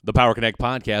The Power Connect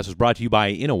podcast is brought to you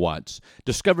by InnoWatts.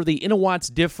 Discover the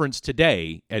InnoWatts difference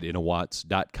today at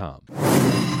InnoWatts.com.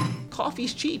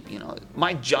 Coffee's cheap.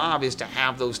 My job is to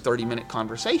have those 30-minute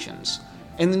conversations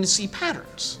and then to see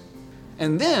patterns.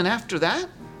 And then after that,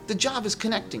 the job is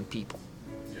connecting people.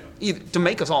 Either to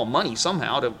make us all money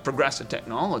somehow, to progress the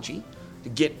technology, to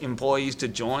get employees to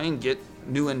join, get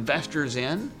new investors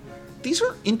in. These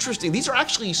are interesting. These are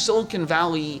actually Silicon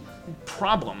Valley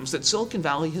problems that Silicon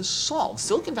Valley has solved.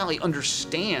 Silicon Valley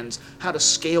understands how to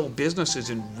scale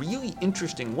businesses in really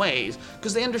interesting ways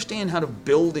because they understand how to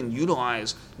build and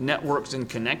utilize networks and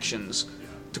connections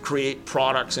to create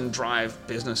products and drive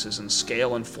businesses and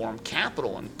scale and form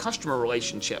capital and customer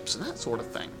relationships and that sort of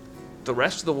thing. The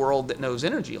rest of the world that knows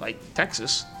energy, like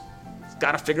Texas, has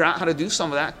got to figure out how to do some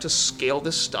of that to scale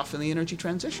this stuff in the energy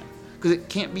transition. Because it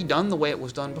can't be done the way it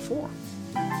was done before.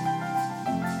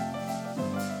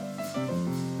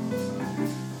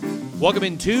 Welcome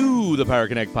into the Power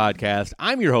Connect podcast.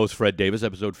 I'm your host, Fred Davis,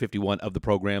 episode 51 of the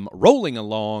program, rolling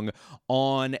along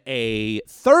on a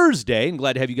Thursday. I'm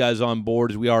glad to have you guys on board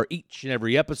as we are each and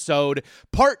every episode.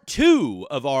 Part 2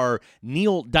 of our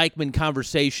Neal Dikeman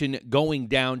conversation going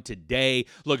down today.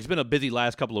 Look, it's been a busy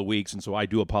last couple of weeks, and so I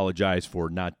do apologize for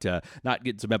not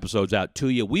getting some episodes out to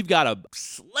you. We've got a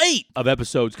slate of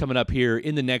episodes coming up here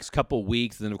in the next couple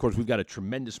weeks, and then, of course, we've got a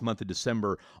tremendous month of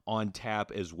December on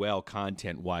tap as well,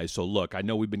 content-wise. So look, I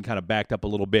know we've been kind of backed up a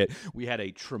little bit. We had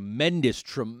a tremendous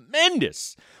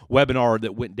webinar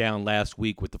that went down last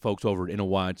week with the folks over at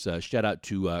InnoWatts. Shout out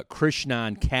to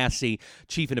Krishnan Cassie,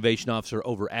 Chief Innovation Officer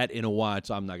over at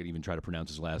InnoWatts. I'm not going to even try to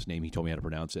pronounce his last name. He told me how to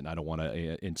pronounce it, and I don't want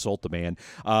to insult the man.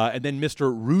 And then Mr.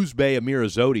 Ruzbe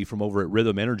Amirazodi from over at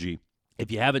Rhythm Energy. If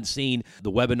you haven't seen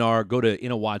the webinar, go to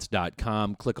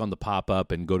InnoWatts.com, click on the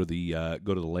pop-up, and go to the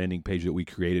landing page that we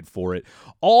created for it.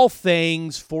 All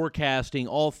things forecasting,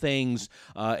 all things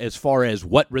as far as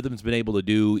what Rhythm's been able to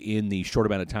do in the short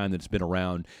amount of time that it's been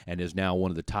around and is now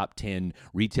one of the top 10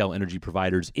 retail energy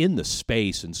providers in the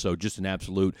space. And so just an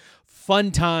absolute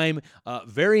fun time,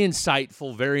 very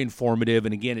insightful, very informative.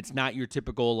 And again, it's not your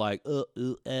typical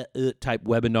type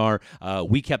webinar.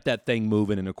 We kept that thing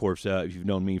moving. And of course, if you've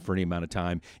known me for any amount of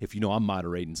time, if you know I'm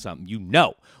moderating something,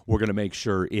 we're going to make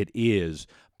sure it is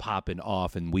popping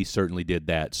off, and we certainly did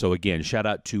that. So again, shout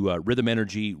out to Rhythm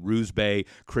Energy, Ruzbe,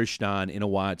 Krishnan,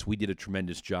 InnoWatts. We did a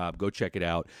tremendous job. Go check it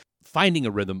out. Finding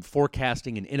a rhythm,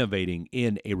 forecasting, and innovating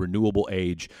in a renewable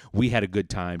age. We had a good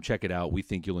time. Check it out. We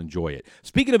think you'll enjoy it.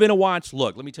 Speaking of InnoWatts,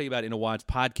 look, let me tell you about InnoWatts,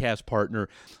 podcast partner.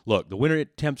 Look, the winter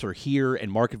temps are here,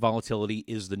 and market volatility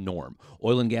is the norm.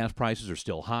 Oil and gas prices are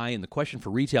still high, and the question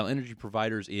for retail energy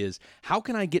providers is, how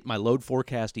can I get my load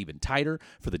forecast even tighter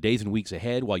for the days and weeks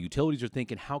ahead, while utilities are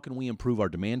thinking, how can we improve our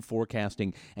demand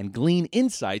forecasting and glean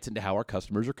insights into how our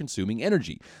customers are consuming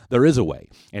energy? There is a way,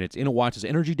 and it's InnoWatts'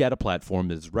 energy data platform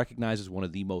that is recognized as one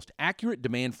of the most accurate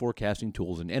demand forecasting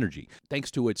tools in energy,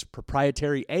 thanks to its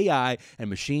proprietary AI and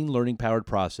machine learning powered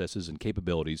processes and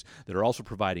capabilities that are also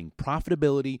providing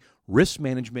profitability, risk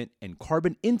management, and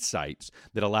carbon insights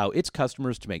that allow its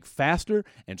customers to make faster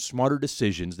and smarter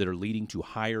decisions that are leading to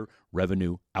higher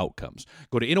revenue outcomes.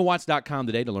 Go to InnoWatts.com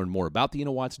today to learn more about the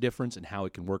InnoWatts difference and how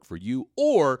it can work for you,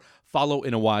 or follow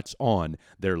InnoWatts on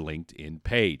their LinkedIn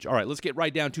page. All right, let's get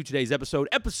right down to today's episode.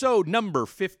 Episode number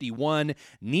 51,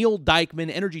 Neal Dikeman,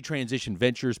 Energy Transition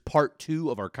Ventures, part 2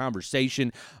 of our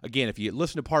conversation. Again, if you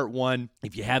listen to part 1,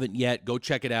 if you haven't yet, go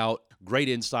check it out. Great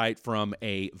insight from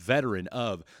a veteran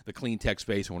of the clean tech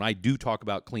space. And when I do talk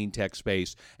about clean tech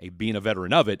space, being a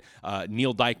veteran of it,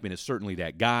 Neal Dikeman is certainly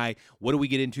that guy. What do we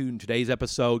get into in today's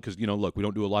episode? Because, look, we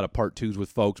don't do a lot of part 2s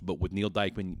with folks, but with Neal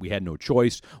Dikeman, we had no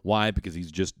choice. Why? Because he's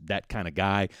just that kind of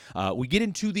guy. We get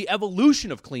into the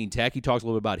evolution of clean tech. He talks a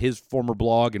little bit about his former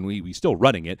blog, and we're still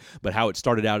running it, but how it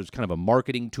started out as kind of a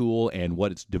marketing tool and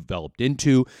what it's developed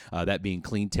into, that being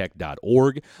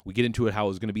cleantech.org. We get into it, how it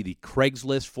was going to be the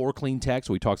Craigslist for clean tech,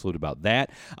 so he talks a little bit about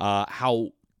that, how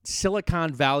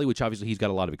Silicon Valley, which obviously he's got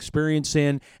a lot of experience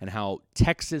in, and how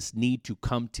Texas need to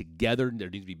come together. There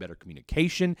needs to be better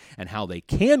communication, and how they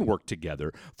can work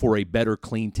together for a better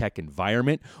clean tech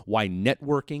environment, why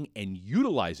networking and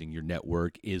utilizing your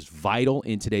network is vital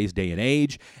in today's day and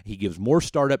age. He gives more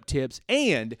startup tips,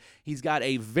 and he's got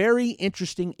a very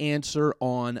interesting answer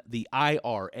on the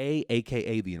IRA,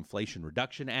 aka the Inflation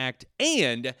Reduction Act,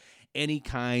 and any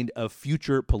kind of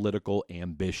future political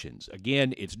ambitions.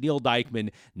 Again, it's Neal Dikeman.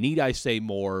 Need I say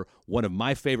more? One of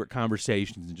my favorite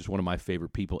conversations and just one of my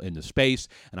favorite people in the space,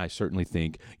 and I certainly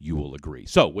think you will agree.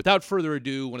 So, without further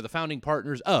ado, one of the founding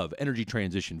partners of Energy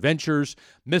Transition Ventures,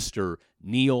 Mr.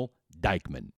 Neal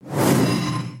Dikeman.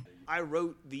 I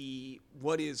wrote the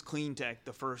What is Clean Tech,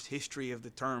 the first history of the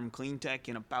term clean tech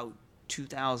in about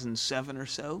 2007 or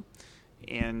so.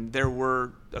 And there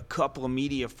were a couple of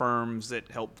media firms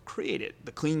that helped create it,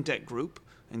 the Clean Tech Group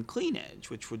and Clean Edge,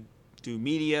 which would do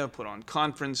media, put on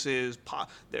conferences,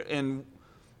 and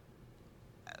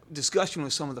discussion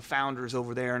with some of the founders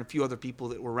over there and a few other people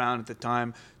that were around at the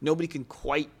time. Nobody can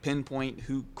quite pinpoint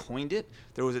who coined it.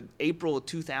 There was an April of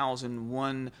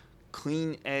 2001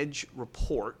 Clean Edge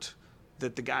report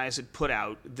that the guys had put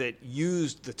out that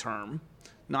used the term,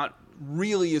 not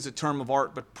really as a term of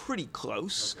art, but pretty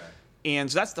close. Okay.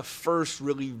 And so that's the first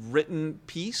really written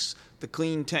piece. The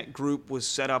Clean Tech Group was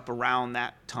set up around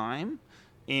that time.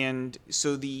 And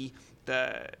so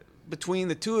between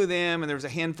the two of them, and there was a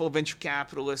handful of venture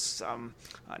capitalists,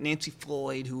 Nancy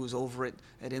Floyd, who was over at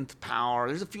Nth Power.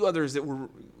 There's a few others that were,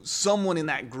 someone in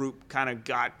that group kind of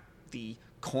got the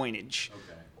coinage.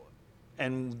 Okay.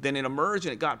 And then it emerged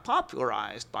and it got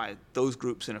popularized by those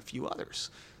groups and a few others.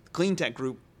 The Clean Tech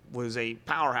Group was a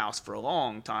powerhouse for a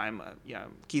long time.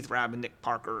 Keith Rabb and Nick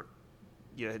Parker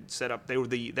had set up.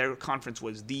 Their conference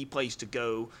was the place to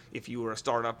go if you were a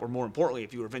startup, or more importantly,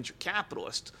 if you were a venture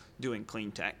capitalist doing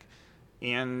clean tech.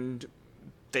 And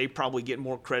they probably get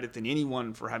more credit than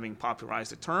anyone for having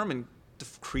popularized the term and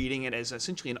creating it as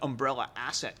essentially an umbrella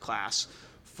asset class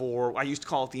for, I used to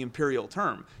call it the imperial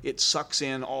term. It sucks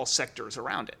in all sectors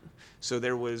around it. So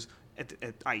there was at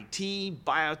IT,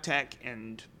 biotech,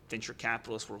 and venture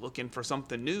capitalists were looking for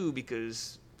something new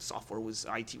because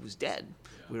IT was dead.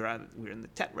 Yeah. We were in the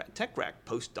tech wreck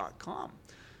post.com.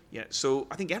 Yeah, so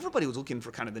I think everybody was looking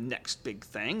for kind of the next big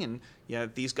thing,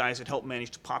 and these guys had helped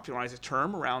manage to popularize a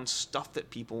term around stuff that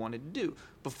people wanted to do.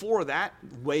 Before that,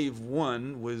 wave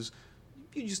one was,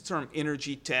 you use the term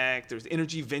energy tech. There's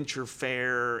Energy Venture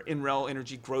Fair, NREL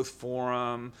Energy Growth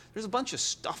Forum. There's a bunch of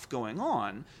stuff going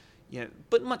on,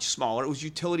 but much smaller. It was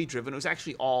utility driven. It was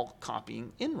actually all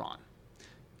copying Enron.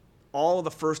 All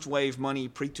the first wave money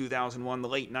pre-2001, the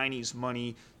late 90s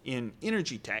money in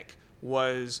energy tech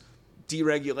was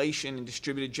deregulation and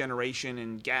distributed generation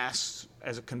and gas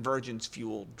as a convergence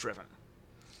fuel driven.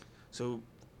 So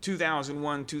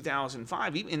 2001,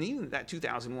 2005, even that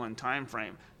 2001 time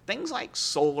frame, things like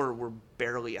solar were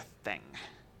barely a thing.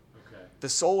 Okay. The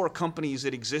solar companies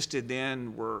that existed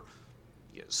then were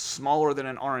smaller than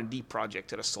an R&D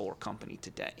project at a solar company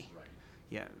today. Right.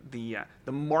 Yeah,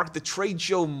 the trade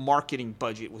show marketing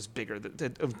budget was bigger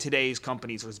of today's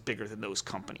companies was bigger than those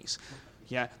companies.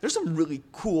 Yeah, there's some really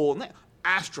cool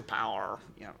AstroPower,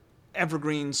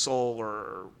 Evergreen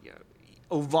Solar,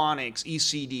 Ovonics,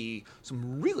 ECD,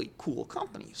 some really cool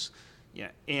companies. Yeah,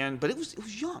 but it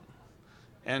was young,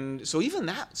 and so even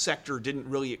that sector didn't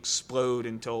really explode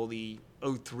until the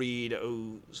 03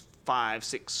 to 05,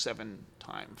 6, 7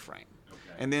 time frame.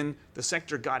 Okay. And then the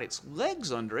sector got its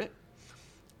legs under it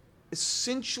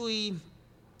essentially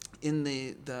in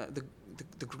the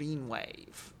green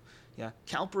wave. Yeah,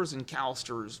 CalPERS and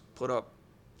CalSTRS put up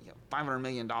 $500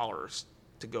 million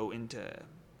to go into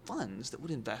funds that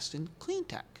would invest in clean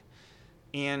tech.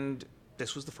 And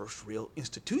this was the first real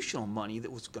institutional money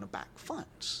that was going to back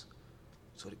funds.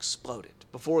 So it exploded.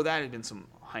 Before that, it had been some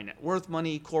high net worth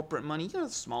money, corporate money,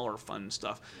 smaller fund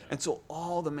stuff. Yeah. And so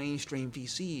all the mainstream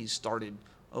VCs started,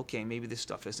 okay, maybe this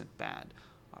stuff isn't bad.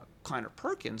 Kleiner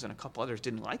Perkins and a couple others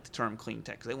didn't like the term clean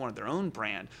tech because they wanted their own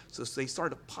brand. So they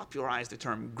started to popularize the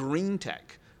term green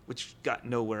tech, which got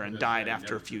nowhere and died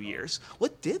after a few years.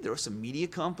 What did? There were some media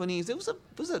companies. There was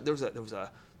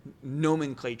a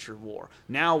nomenclature war.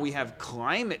 Now we have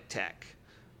climate tech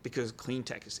because clean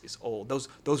tech is old.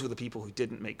 Those were the people who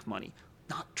didn't make money.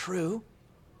 Not true.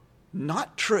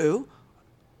 Not true.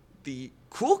 The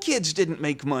cool kids didn't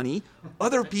make money.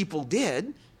 Other people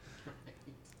did.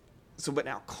 So, but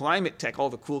now climate tech, all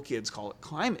the cool kids call it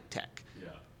climate tech. Yeah.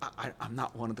 I'm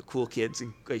not one of the cool kids,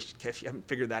 in case you haven't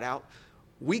figured that out.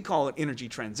 We call it energy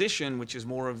transition, which is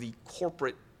more of the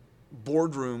corporate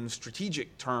boardroom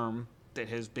strategic term that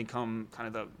has become kind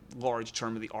of the large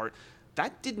term of the art.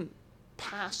 That didn't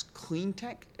pass clean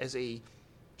tech as a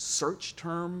search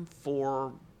term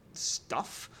for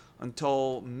stuff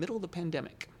until middle of the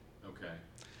pandemic. Okay.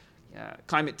 Yeah,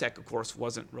 climate tech, of course,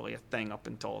 wasn't really a thing up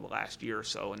until the last year or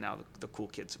so, and now the cool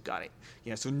kids have got it.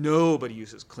 Yeah, so nobody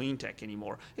uses clean tech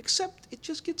anymore, except it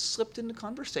just gets slipped into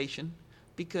conversation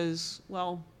because,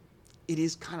 well, it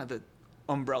is kind of the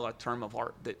umbrella term of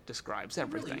art that describes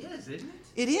everything. It really is, isn't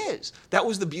It it? is. That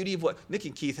was the beauty of what Nick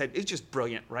and Keith had. It's just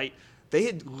brilliant, right? They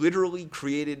had literally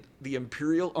created the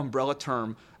imperial umbrella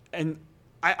term, and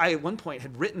I at one point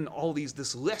had written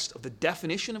this list of the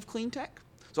definition of clean tech.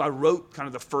 So I wrote kind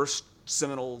of the first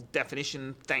seminal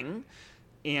definition thing,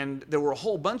 And there were a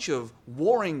whole bunch of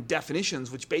warring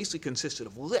definitions, which basically consisted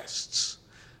of lists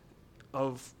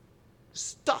of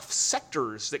stuff,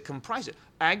 sectors that comprise it.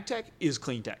 Ag tech is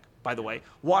clean tech, by the way.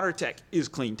 Water tech is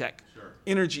clean tech. Sure.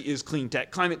 Energy is clean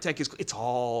tech. Climate tech it's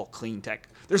all clean tech.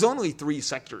 There's only 3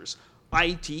 sectors: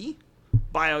 IT,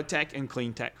 biotech, and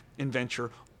clean tech and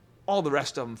venture. All the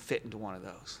rest of them fit into one of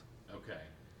those. Okay.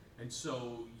 And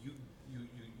so you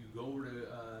go over to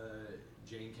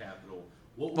Jane Capital.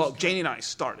 Well, Jane and I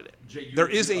started it. There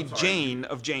is a Jane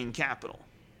of Jane Capital.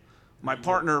 My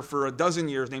partner for a dozen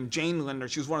years, named Jane Linder,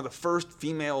 she was one of the first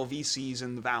female VCs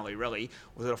in the Valley, really,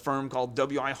 was at a firm called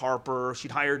W.I. Harper.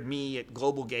 She'd hired me at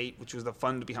Global Gate, which was the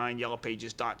fund behind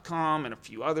YellowPages.com and a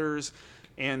few others.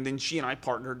 And then she and I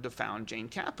partnered to found Jane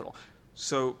Capital.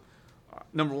 So,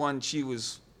 number one, she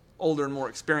was older and more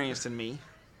experienced than me.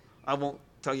 I won't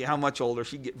tell you how much older.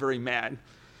 She'd get very mad.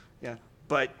 Yeah,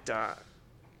 but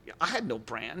I had no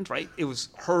brand, right? It was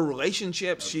her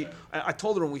relationship. Okay. I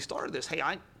told her when we started this, hey,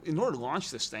 in order to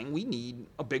launch this thing, we need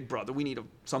a big brother. We need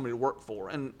somebody to work for,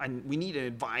 and we need an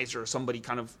advisor, somebody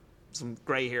kind of some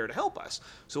gray hair to help us.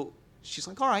 So she's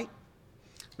like, all right,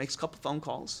 makes a couple phone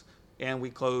calls, and we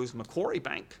closed Macquarie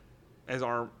Bank as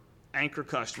our anchor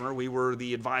customer. We were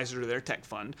the advisor to their tech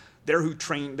fund.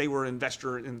 They were an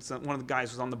investor, and one of the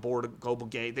guys was on the board of Global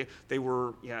Gate. They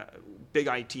were big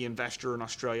IT investor in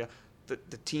Australia.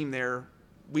 The team there,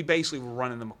 we basically were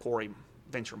running the Macquarie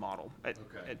venture model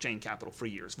at Jane Capital for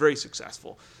years, very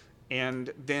successful.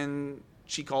 And then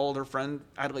she called her friend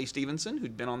Adelaide Stevenson,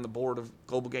 who'd been on the board of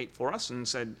Global Gate for us, and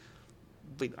said,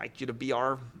 we'd like you to be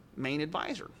our main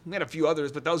advisor. We had a few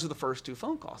others, but those were the first 2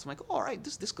 phone calls. I'm like, all right,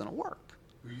 this is going to work.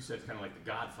 Who you said is kind of like the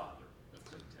godfather of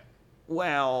clean tech.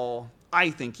 Well, I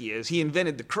think he is. He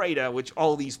invented the CRADA, which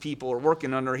all these people are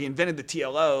working under. He invented the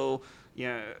TLO,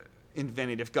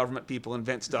 invented if government people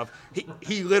invent stuff.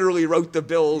 He literally wrote the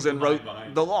bills and wrote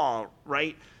the law,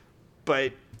 right?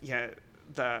 But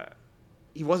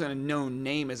he wasn't a known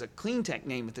name as a clean tech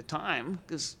name at the time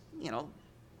because, You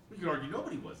could argue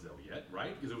nobody was though yet,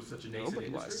 right? Because it was such a nascent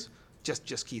industry. Nobody was.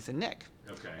 Just Keith and Nick.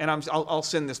 Okay. And I'll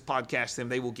send this podcast to them.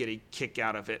 They will get a kick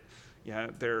out of it. Yeah,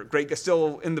 they're great. They're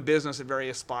still in the business at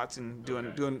various spots and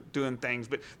doing things.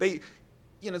 But they,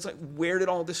 it's like, where did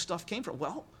all this stuff came from?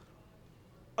 Well,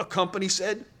 a company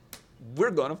said, we're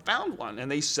going to found one.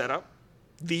 And they set up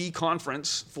the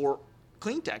conference for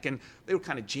clean tech. And they were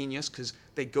kind of genius because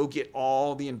they go get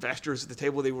all the investors at the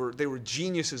table. They were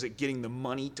geniuses at getting the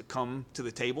money to come to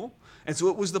the table. And so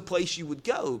it was the place you would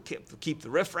go, keep the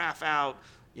riffraff out,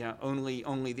 only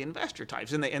the investor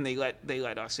types. And they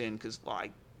let us in because, well,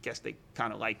 I guess they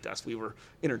kind of liked us. We were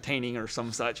entertaining or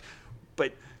some such.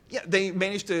 But yeah, they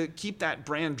managed to keep that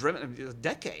brand driven a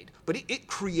decade. But it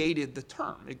created the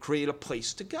term. It created a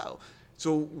place to go.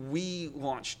 So we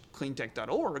launched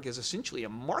cleantech.org as essentially a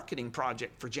marketing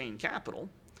project for Jane Capital.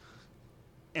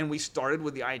 And we started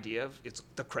with the idea of it's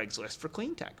the Craigslist for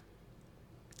clean tech.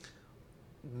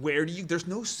 There's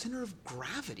no center of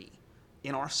gravity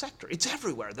in our sector. It's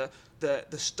everywhere.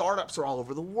 The startups are all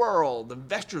over the world. The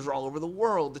investors are all over the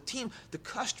world. The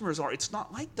customers are. It's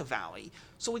not like the Valley.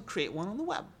 So we create one on the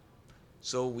web.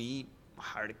 So we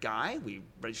hired a guy, we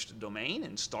registered a domain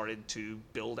and started to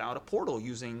build out a portal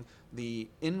using the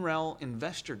NREL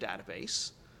investor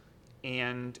database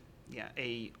and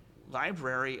a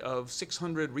library of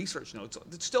 600 research notes.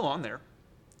 It's still on there,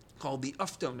 called the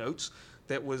UFTO notes.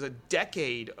 That was a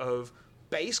decade of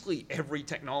basically every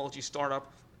technology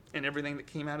startup and everything that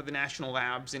came out of the national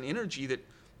labs in energy that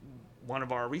one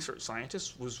of our research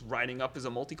scientists was writing up as a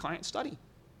multi-client study.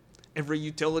 Every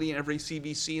utility and every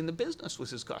CVC in the business was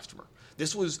his customer.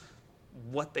 This was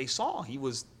what they saw. He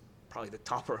was probably the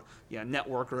top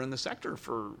networker in the sector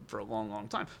for a long, long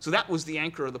time. So that was the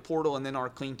anchor of the portal, and then our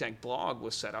clean tech blog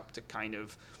was set up to kind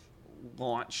of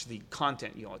launch the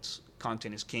content.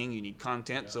 Content is king. You need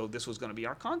content. Yeah. So this was going to be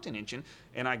our content engine.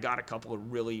 And I got a couple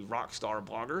of really rock star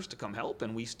bloggers to come help,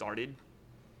 and we started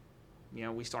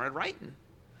writing.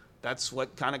 That's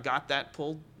what kind of got that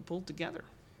pulled together.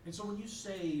 And so when you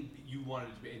say you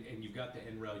wanted to be, and you've got the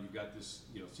NREL, you've got this,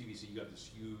 CVC, you've got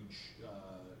this huge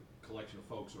collection of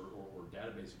folks or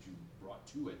database that you brought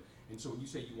to it. And so when you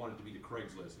say you wanted to be the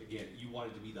Craigslist, again, you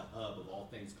wanted to be the hub of all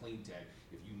things clean tech.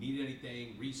 If you needed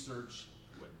anything, research.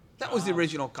 That was the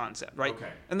original concept, right?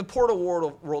 Okay. And the portal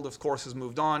world, of course, has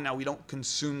moved on. Now we don't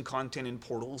consume content in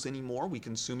portals anymore. We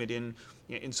consume it in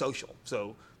social.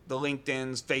 So the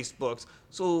LinkedIns, Facebooks.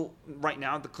 So right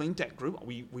now, the Clean Tech Group,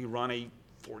 we run a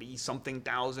 40-something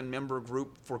thousand member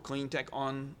group for Clean Tech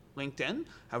on LinkedIn.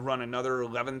 Have run another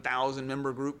 11,000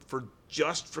 member group for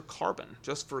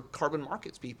carbon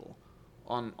markets people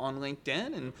on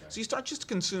LinkedIn, and so you start just to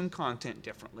consume content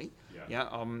differently.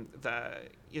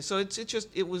 So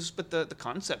it was, but the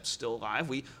concept's still alive.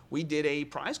 We did a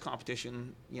prize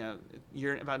competition,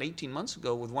 about 18 months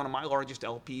ago with one of my largest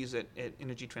LPs at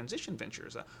Energy Transition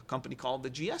Ventures, a company called the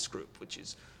GS Group, which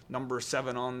is number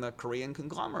 7 on the Korean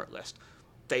conglomerate list.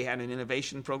 They had an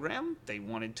innovation program. They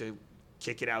wanted to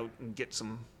kick it out and get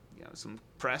some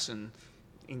press and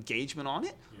engagement on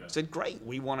it. Said, great,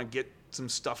 we want to get some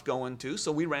stuff going too.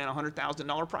 So we ran a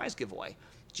 $100,000 prize giveaway.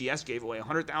 GS gave away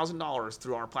 $100,000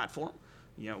 through our platform.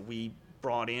 We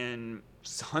brought in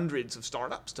hundreds of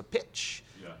startups to pitch.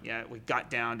 We got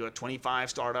down to a 25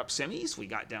 startup semis. We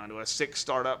got down to a 6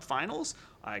 startup finals.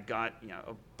 I got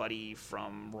a buddy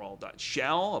from Royal Dutch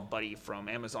Shell, a buddy from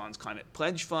Amazon's Climate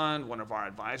Pledge Fund, one of our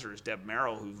advisors, Deb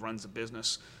Merrill, who runs the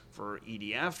business for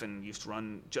EDF and used to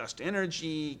run Just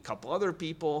Energy, a couple other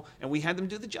people, and we had them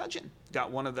do the judging.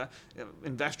 Got one of the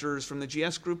investors from the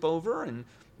GS Group over, and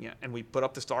we put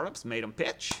up the startups, made them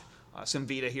pitch.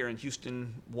 Simvita here in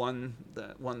Houston won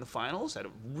the finals. Had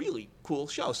a really cool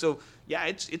show. So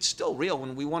it's still real.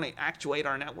 When we want to actuate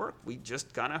our network, we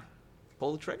just gotta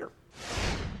pull the trigger.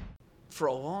 For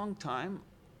a long time,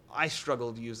 I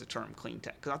struggled to use the term clean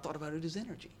tech because I thought about it as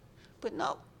energy. But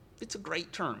no, it's a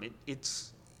great term.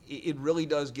 It really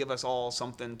does give us all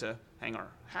something to hang our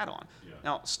hat on.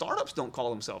 Now, startups don't call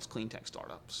themselves clean tech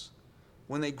startups.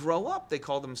 When they grow up, they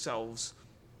call themselves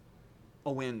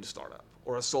a wind startup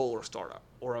or a solar startup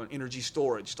or an energy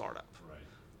storage startup.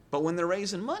 But when they're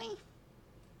raising money,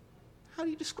 how do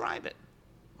you describe it?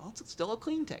 Well, it's still a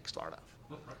clean tech startup.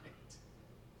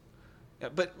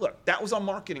 But look, that was our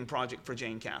marketing project for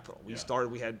Jane Capital.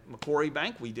 We had Macquarie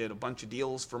Bank. We did a bunch of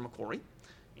deals for Macquarie,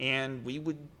 and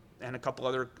and a couple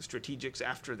other strategics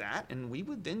after that, and we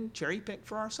would then cherry pick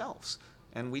for ourselves.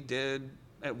 And we did,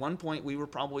 at one point, we were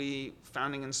probably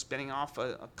founding and spinning off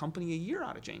a company a year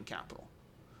out of Jane Capital.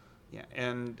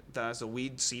 So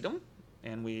we'd seed them,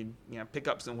 and we'd pick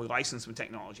up we licensed some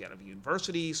technology out of a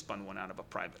university, spun one out of a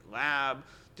private lab,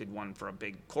 did one for a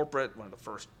big corporate, one of the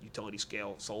first utility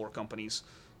scale solar companies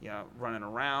running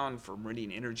around for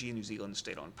Meridian Energy, New Zealand's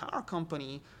state-owned power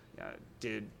company.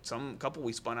 Did a couple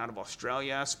we spun out of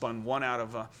Australia, spun one out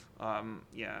of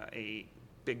a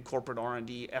big corporate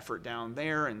R&D effort down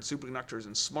there, and superconductors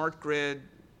and smart grid.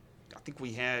 I think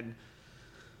we had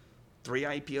 3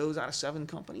 IPOs out of 7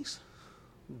 companies.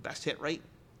 Best hit rate,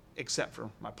 except for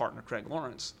my partner Craig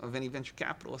Lawrence of any venture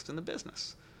capitalist in the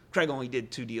business. Craig only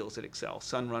did 2 deals at Excel,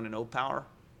 Sunrun and O-Power.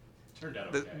 Turned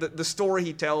out okay. The story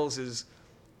he tells is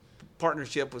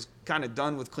partnership was kind of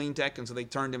done with clean tech, and so they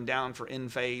turned him down for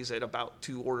Enphase at about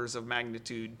 2 orders of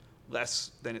magnitude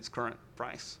less than its current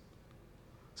price.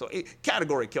 So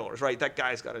category killers, right? That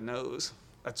guy's got a nose.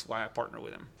 That's why I partner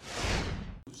with him.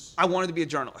 I wanted to be a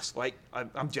journalist.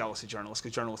 I'm jealous of journalists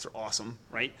because journalists are awesome,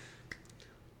 right?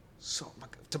 So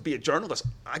to be a journalist,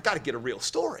 I got to get a real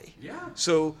story.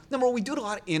 So number one, we do a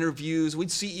lot of interviews. We'd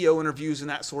CEO interviews and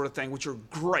that sort of thing, which are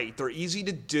great. They're easy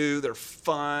to do. They're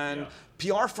fun.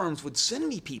 PR firms would send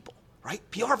me people, right?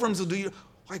 PR firms will do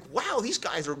wow, these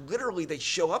guys are literally, they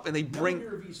show up and they bring.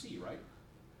 You're a VC, right?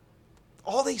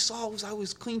 All they saw was I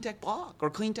was CleanTech Blog or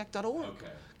cleantech.org.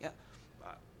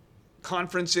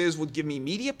 Conferences would give me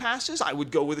media passes. I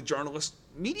would go with a journalist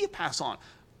media pass on.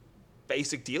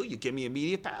 Basic deal, you give me a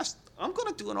media pass, I'm going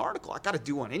to do an article. I got to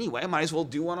do one anyway. I might as well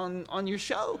do one on your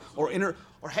show. Or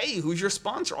hey, who's your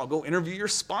sponsor? I'll go interview your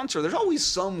sponsor. There's always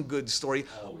some good story.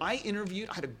 I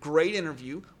had a great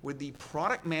interview with the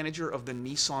product manager of the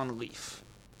Nissan Leaf.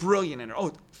 Brilliant interview.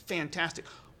 Oh, fantastic.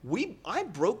 I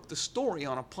broke the story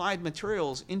on Applied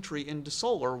Materials entry into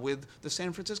solar with the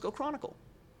San Francisco Chronicle.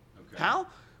 How?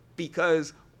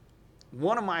 Because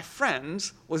one of my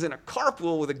friends was in a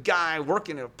carpool with a guy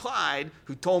working at Applied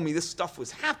who told me this stuff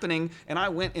was happening, and I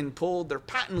went and pulled their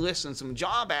patent lists and some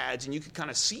job ads, and you could kind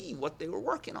of see what they were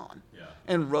working on.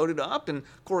 And wrote it up, and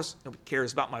of course, nobody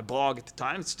cares about my blog at the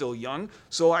time. It's still young.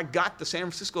 So I got the San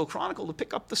Francisco Chronicle to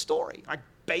pick up the story. I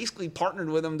basically partnered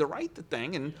with them to write the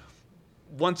thing, and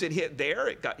once it hit there,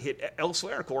 it got hit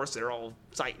elsewhere. Of course, they're all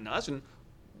citing us, and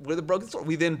broke the story.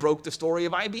 We then broke the story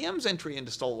of IBM's entry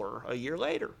into solar a year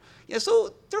later.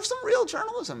 So there's some real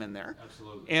journalism in there.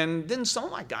 Absolutely. And then some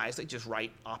of my guys, they just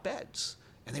write op-eds,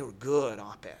 and they were good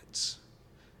op-eds.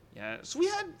 So we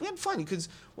had fun because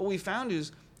what we found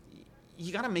is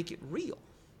you got to make it real.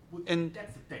 Well, and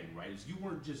that's the thing, right? Is you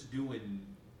weren't just doing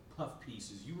puff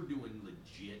pieces; you were doing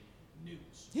legit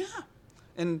news.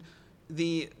 And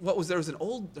there was an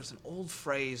old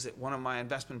phrase that one of my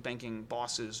investment banking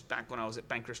bosses back when I was at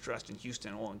Bankers Trust in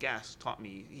Houston, oil and gas, taught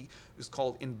me. It was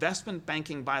called investment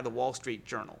banking by the Wall Street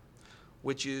Journal.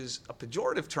 which is a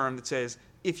pejorative term that says,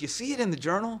 if you see it in the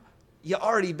journal, you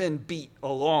already been beat a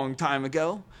long time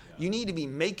ago. You need to be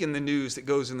making the news that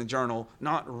goes in the journal,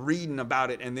 not reading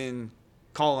about it and then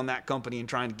calling that company and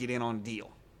trying to get in on a deal.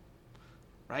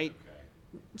 Right?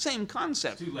 Okay. Same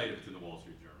concept. It's too late if it's in the Wall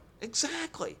Street Journal.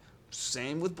 Exactly.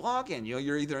 Same with blogging.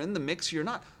 You're either in the mix or you're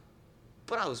not.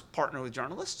 But I was partnering with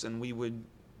journalists, and we would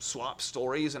swap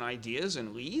stories and ideas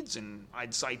and leads, and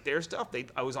I'd cite their stuff.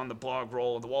 I was on the blog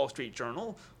roll of the Wall Street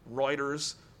Journal,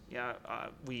 Reuters.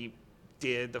 We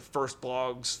did the first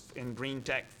blogs in green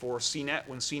tech for CNET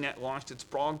when CNET launched its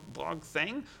blog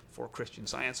thing. For Christian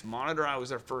Science Monitor, I was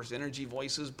their first Energy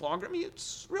Voices blogger. I mean,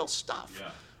 it's real stuff.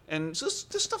 Yeah. And so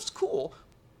this stuff's cool,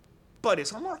 but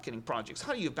it's on marketing projects.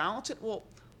 How do you balance it? Well,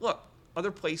 look,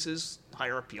 other places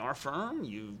hire a PR firm,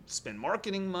 you spend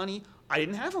marketing money. I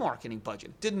didn't have a marketing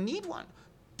budget, didn't need one,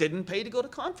 didn't pay to go to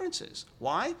conferences.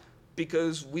 Why?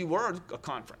 Because we were a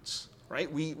conference,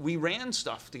 right? We ran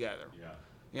stuff together.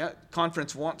 Yeah,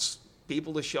 conference wants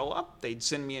people to show up. They'd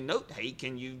send me a note, hey,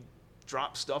 can you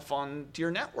drop stuff onto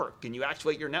your network? Can you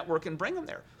activate your network and bring them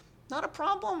there? Not a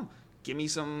problem. Give me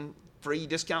some free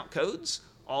discount codes.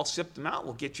 I'll ship them out.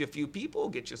 We'll get you a few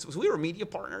people. So we were a media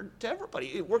partner to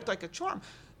everybody. It worked like a charm.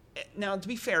 Now, to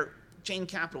be fair, Jane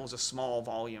Capital was a small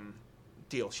volume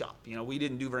deal shop. We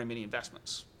didn't do very many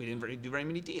investments. We didn't do very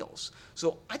many deals.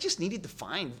 So I just needed to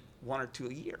find one or two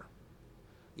a year.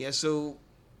 Yeah, so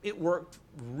it worked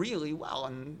really well.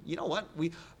 And you know what?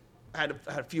 We had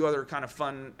a few other kind of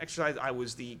fun exercises. I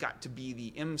got to be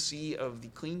the MC of the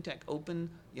Clean Tech Open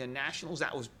Nationals.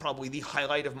 That was probably the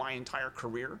highlight of my entire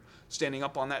career, standing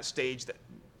up on that stage. That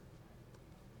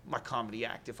my comedy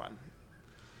act,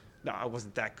 no, I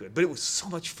wasn't that good, but it was so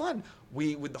much fun.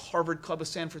 With the Harvard Club of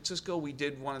San Francisco, we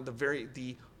did one of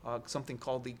the something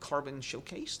called the Carbon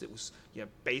Showcase. That was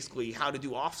basically how to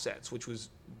do offsets, which was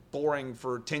boring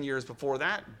for 10 years before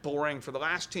that, boring for the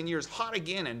last 10 years, hot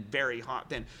again, and very hot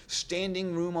then.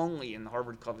 Standing room only in the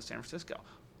Harvard Club of San Francisco.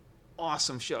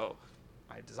 Awesome show.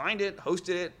 I designed it,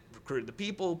 hosted it, recruited the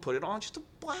people, put it on, just a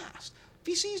blast.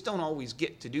 VCs don't always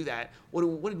get to do that. What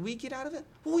did we get out of it?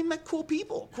 Well, we met cool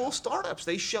people, cool startups.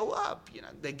 They show up.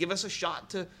 They give us a shot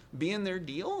to be in their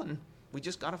deal, and we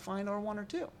just got to find our one or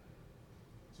two.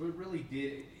 So it really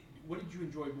did. What did you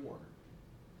enjoy more?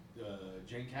 The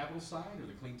Jane Capital side or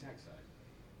the clean tech side?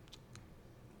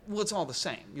 Well, it's all the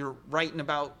same. You're writing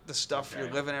about the stuff you're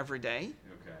living every day.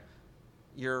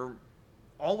 Okay.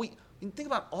 Think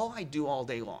about all I do all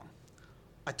day long.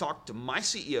 I talk to my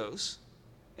CEOs,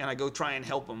 and I go try and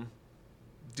help them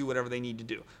do whatever they need to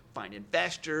do. Find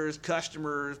investors,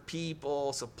 customers,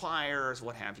 people, suppliers,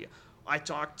 what have you. I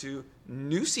talk to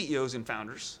new CEOs and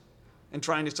founders and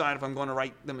try and decide if I'm going to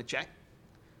write them a check.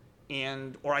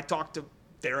 Or I talk to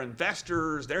their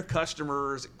investors, their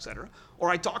customers, etc. Or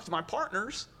I talk to my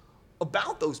partners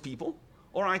about those people,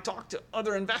 or I talk to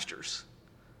other investors.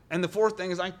 And the fourth thing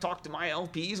is I talk to my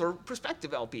LPs or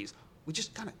prospective LPs. We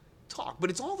just kind of talk, but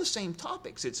it's all the same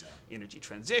topics. It's energy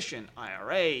transition,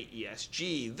 IRA,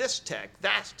 ESG, this tech,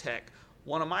 that tech,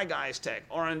 one of my guys' tech,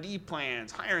 R&D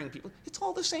plans, hiring people. It's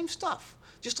all the same stuff.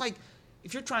 Just like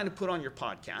if you're trying to put on your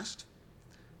podcast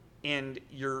and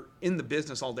you're in the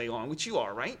business all day long, which you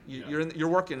are, right? You're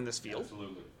working in this field.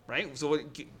 Absolutely. Right? So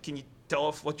can you tell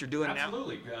us what you're doing now?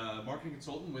 Absolutely. Marketing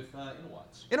consultant with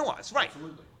Innowatts. Innowatts, right.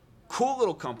 Absolutely. Cool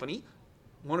little company.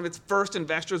 One of its first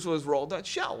investors was Royal Dutch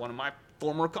Shell. One of my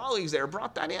former colleagues there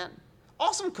brought that in.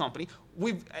 Awesome company.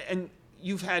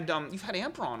 You've had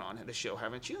Ampron on the show,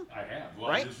 haven't you? I have. Well,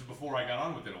 right? This was before I got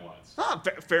on with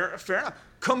Innowatts. Fair enough.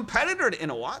 Competitor to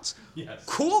Innowatts. Yes.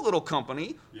 Cool little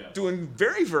company. Yes. Doing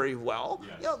very, very well.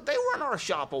 Yes. They were in our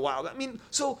shop a while. I mean,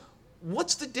 so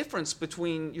what's the difference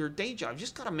between your day job? You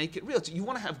just got to make it real. So you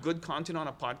want to have good content on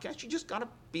a podcast, you just got to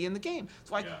be in the game.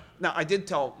 So now I did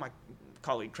tell my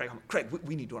colleague Craig,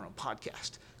 we need to do it on a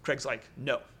podcast. Craig's like,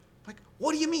 no. I'm like,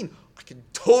 what do you mean? I can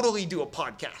totally do a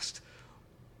podcast.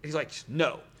 He's like,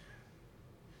 no.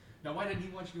 Now, why didn't he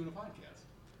want you doing a podcast?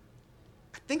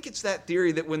 I think it's that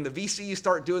theory that when the VCs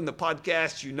start doing the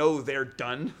podcast, they're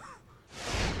done.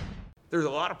 There's a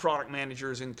lot of product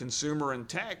managers in consumer and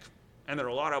tech, and there are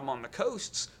a lot of them on the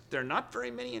coasts. There are not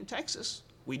very many in Texas.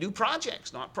 We do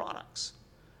projects, not products.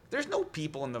 There's no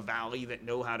people in the valley that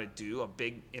know how to do a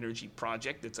big energy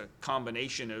project that's a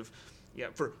combination of,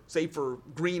 for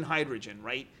green hydrogen,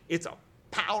 right? It's a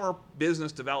power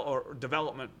business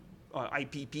development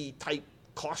IPP type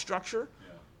cost structure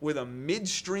with a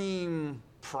midstream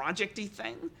projecty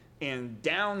thing and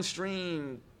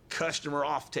downstream customer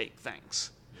offtake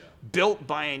things built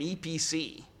by an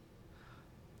EPC.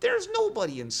 There's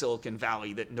nobody in Silicon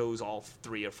Valley that knows all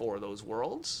 3 or 4 of those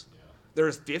worlds.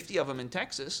 There's 50 of them in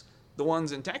Texas. The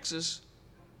ones in Texas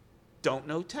don't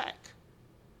know tech.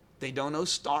 They don't know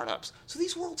startups. So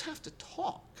these worlds have to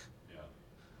talk.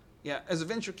 Yeah, as a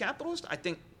venture capitalist, I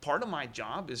think part of my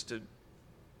job is to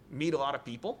meet a lot of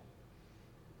people,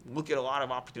 look at a lot of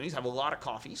opportunities, have a lot of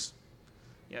coffees.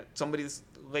 Yeah, this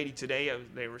lady today,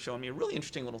 they were showing me a really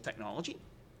interesting little technology.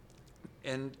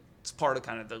 And it's part of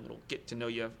kind of the little get to know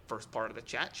you first part of the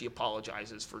chat. She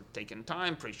apologizes for taking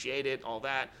time, appreciate it, all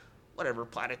that, whatever,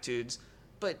 platitudes.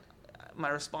 But my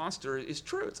response to her is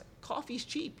true. It's like, coffee's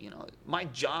cheap. My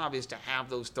job is to have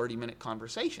those 30-minute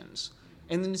conversations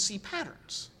and then to see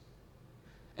patterns.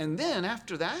 And then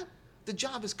after that, the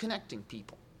job is connecting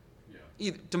people.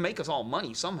 Either to make us all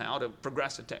money somehow, to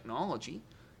progress the technology,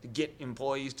 to get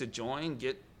employees to join,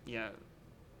 get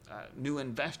new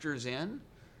investors in.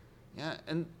 Yeah,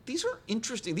 and these are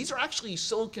interesting. These are actually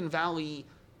Silicon Valley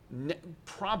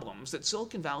problems that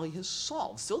Silicon Valley has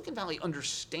solved. Silicon Valley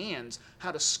understands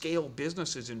how to scale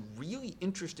businesses in really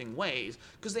interesting ways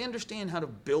because they understand how to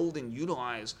build and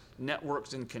utilize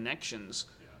networks and connections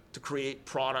to create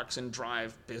products and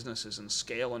drive businesses and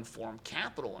scale and form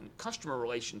capital and customer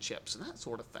relationships and that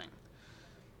sort of thing.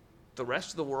 The rest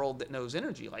of the world that knows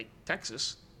energy, like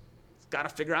Texas, has got to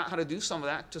figure out how to do some of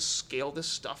that to scale this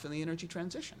stuff in the energy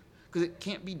transition because it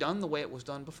can't be done the way it was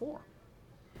done before.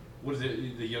 What is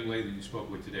it, the young lady that you spoke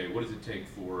with today, what does it take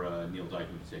for Neal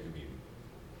Dikeman to take a meeting?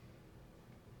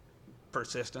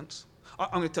 Persistence. I'm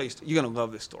going to tell you, you're going to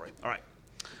love this story. All right.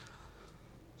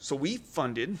 So we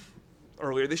funded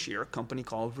earlier this year a company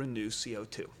called Renew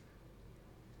CO2.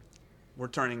 We're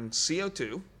turning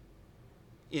CO2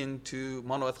 into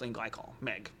monoethylene glycol,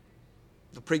 MEG,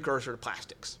 the precursor to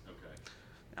plastics. Okay.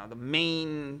 Now the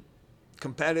main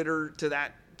competitor to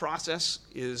that process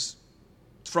is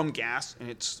from gas, and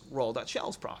it's Royal Dutch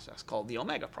Shell's process called the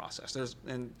Omega process. The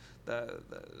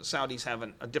Saudis have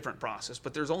a different process,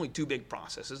 but there's only two big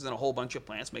processes and a whole bunch of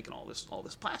plants making all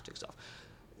this plastic stuff.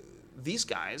 These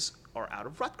guys are out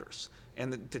of Rutgers,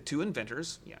 and the two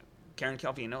inventors, Karen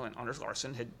Calvino and Anders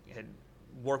Larsen, had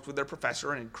worked with their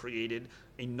professor and had created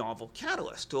a novel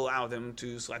catalyst to allow them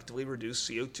to selectively reduce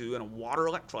CO2 in a water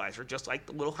electrolyzer, just like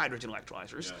the little hydrogen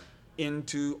electrolyzers,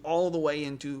 all the way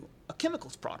into a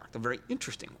chemicals product, a very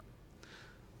interesting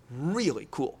one. Really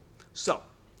cool. So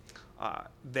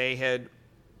they had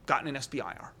gotten an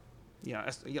SBIR,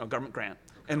 government grant.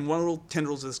 And one of the little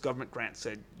tendrils of this government grant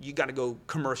said, you got to go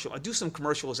do some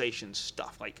commercialization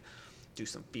stuff, like do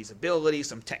some feasibility,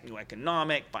 some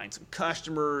techno-economic, find some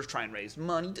customers, try and raise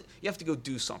money. You have to go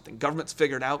do something. Government's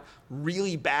figured out,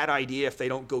 really bad idea if they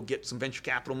don't go get some venture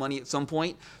capital money at some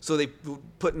point. So they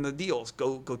put in the deals,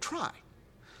 go try.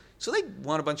 So they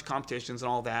won a bunch of competitions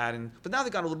and all that, but now they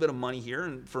got a little bit of money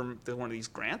here from one of these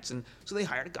grants, and so they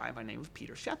hired a guy by the name of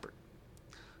Peter Shepard.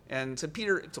 And so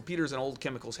Peter's an old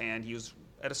chemicals hand. He was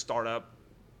at a startup,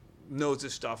 knows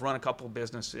this stuff, run a couple of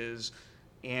businesses,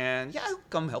 and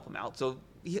come help him out. So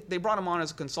they brought him on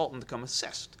as a consultant to come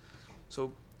assist.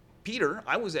 So Peter,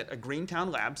 I was at a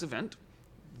Greentown Labs event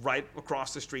right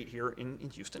across the street here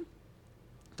in Houston.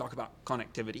 Talk about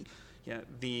connectivity.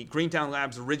 The Greentown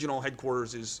Labs original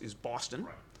headquarters is Boston.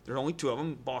 Right. There are only two of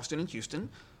them, Boston and Houston.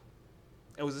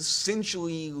 It was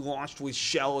essentially launched with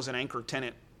Shell as an anchor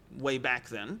tenant way back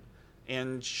then,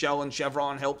 and Shell and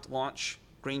Chevron helped launch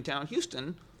Greentown,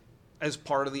 Houston as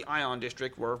part of the Ion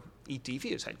District where ETV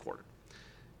is headquartered.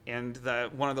 And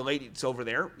one of the ladies over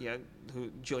there,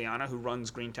 Juliana, who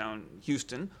runs Greentown,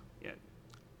 Houston,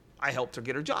 I helped her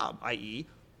get her job, i.e.,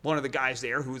 one of the guys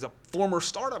there, who was a former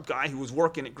startup guy who was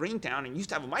working at Greentown and used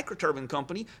to have a microturbine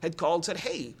company, had called and said,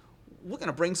 hey, we're going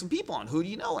to bring some people on. Who do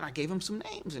you know? And I gave him some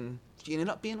names, and she ended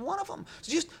up being one of them.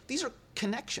 So these are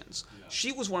connections. Yeah.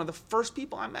 She was one of the first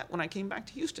people I met when I came back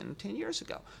to Houston 10 years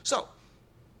ago. So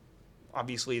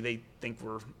obviously they think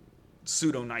we're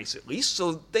pseudo-nice at least,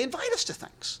 so they invite us to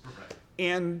things. Right.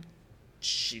 And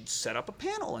she'd set up a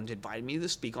panel and invited me to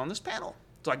speak on this panel.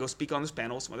 So I go speak on this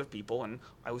panel with some other people, and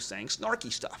I was saying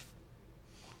snarky stuff.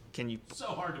 So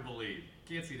hard to believe.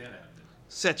 Can't see that happening.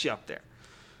 Set you up there.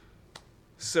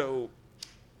 So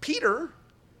Peter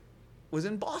was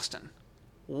in Boston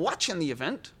watching the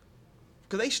event,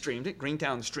 because they streamed it.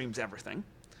 Greentown streams everything.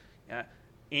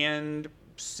 And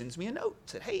sends me a note.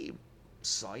 Said, hey,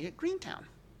 saw you at Greentown.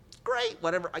 Great,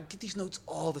 whatever. I get these notes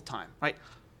all the time, right?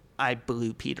 I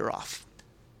blew Peter off.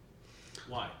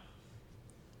 Why?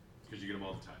 Because you get them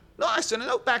all the time. No, I sent a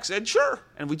note back, said, sure.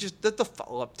 And the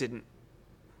follow-up didn't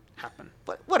happen.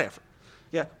 But whatever.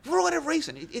 For whatever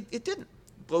reason, it didn't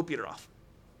blow Peter off.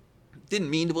 Didn't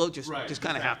mean to blow, just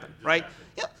kind of happened, right?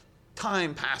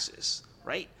 Time passes,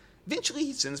 right? Eventually,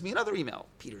 he sends me another email.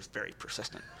 Peter's very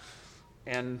persistent.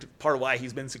 and part of why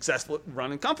he's been successful at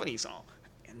running companies and all.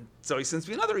 And so he sends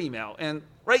me another email, and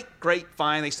great,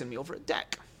 fine. They send me over a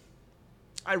deck.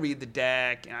 I read the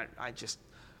deck, and I just,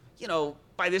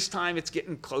 by this time it's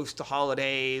getting close to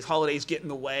holidays. Holidays get in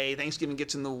the way. Thanksgiving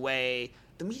gets in the way.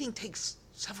 The meeting takes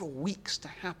several weeks to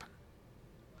happen.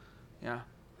 Yeah,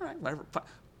 all right, whatever.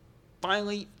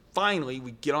 Finally,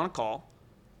 we get on a call.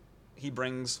 He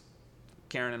brings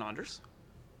Karen and Anders,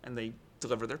 and they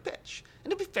deliver their pitch.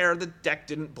 And to be fair, the deck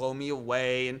didn't blow me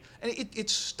away, and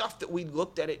it's stuff that we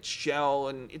looked at its shell,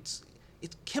 and it's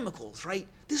chemicals, right?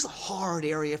 This is a hard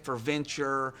area for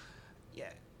venture. Yeah,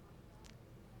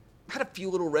 had a few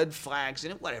little red flags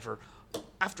in it, whatever.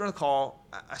 After the call,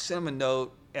 I sent him a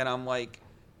note, and I'm like,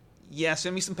 yeah,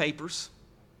 send me some papers.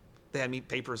 They had me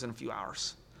papers in a few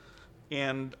hours.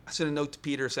 And I sent a note to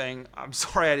Peter saying, I'm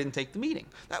sorry I didn't take the meeting.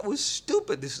 That was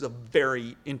stupid. This is a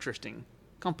very interesting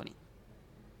company,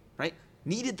 right?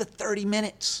 Needed the 30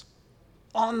 minutes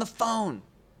on the phone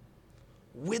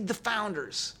with the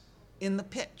founders in the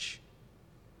pitch.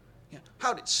 Yeah.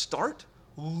 How did it start?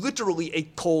 Literally a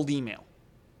cold email.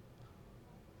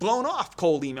 Blown off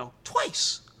cold email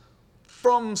twice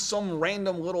from some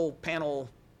random little panel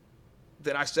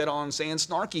that I sat on saying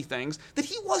snarky things that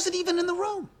he wasn't even in the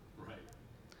room.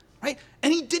 Right?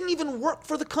 And he didn't even work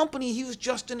for the company. He was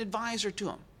just an advisor to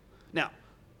him. Now,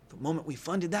 the moment we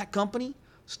funded that company,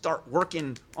 start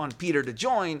working on Peter to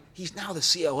join, he's now the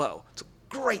COO. It's a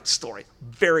great story.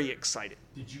 Very excited.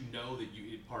 Did you know that if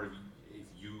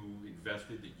you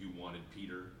invested, that you wanted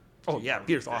Peter? Oh, yeah,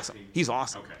 Peter's awesome. He's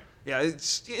awesome. Okay. Yeah,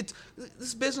 it's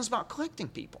this business about collecting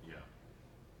people. Yeah.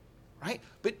 Right?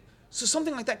 But so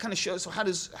something like that kind of shows. So how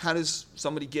does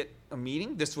somebody get a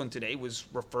meeting? This one today was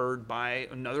referred by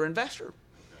another investor.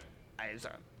 Okay. As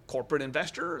a corporate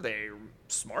investor, they're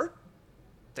smart.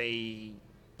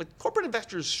 But corporate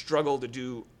investors struggle to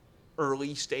do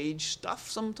early stage stuff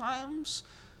sometimes,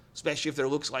 especially if there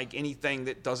looks like anything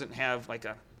that doesn't have like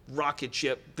a rocket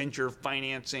ship venture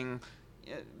financing,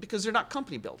 because they're not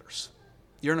company builders.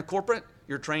 You're in a corporate,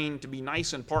 you're trained to be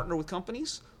nice and partner with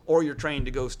companies, or you're trained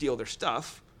to go steal their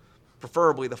stuff.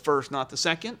 Preferably the first, not the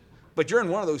second. But you're in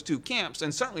one of those two camps,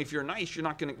 and certainly if you're nice, you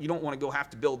don't want to go have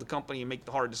to build the company and make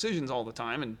the hard decisions all the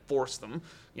time and force them,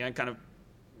 and kind of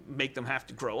make them have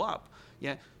to grow up.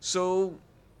 Yeah. So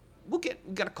we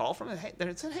got a call from him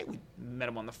that said, hey, we met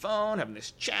him on the phone, having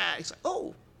this chat. He's like,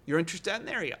 oh, you're interested in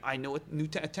that area. I know a new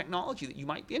technology that you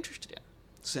might be interested in.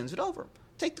 Sends it over.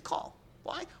 Take the call.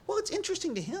 Why? Well, it's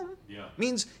interesting to him. Yeah.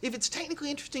 Means if it's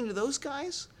technically interesting to those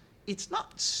guys, it's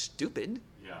not stupid.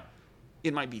 Yeah.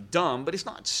 It might be dumb, but it's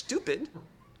not stupid,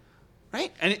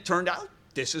 right? And it turned out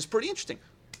this is pretty interesting.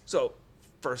 So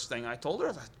first thing I told her,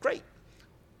 I thought, great.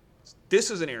 This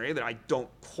is an area that I don't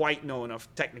quite know enough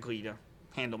technically to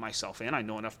handle myself in. I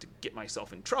know enough to get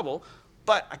myself in trouble,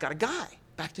 but I got a guy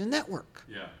back to the network.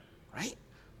 Yeah. Right?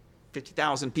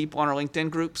 50,000 people on our LinkedIn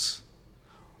groups.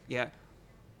 Yeah.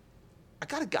 I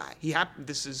got a guy. He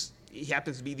happens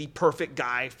to be the perfect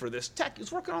guy for this tech. He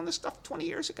was working on this stuff 20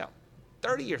 years ago,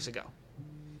 30 years ago.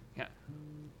 Yeah.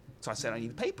 So I said, I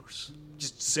need the papers.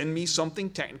 Just send me something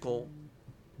technical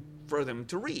for them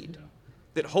to read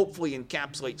that hopefully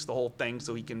encapsulates the whole thing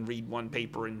so he can read one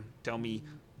paper and tell me.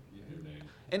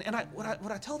 And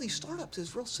what I tell these startups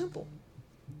is real simple.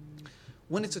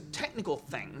 When it's a technical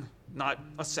thing, not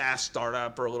a SaaS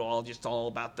startup or all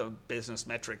about the business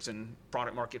metrics and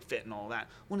product market fit and all that.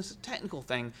 When it's a technical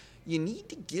thing, you need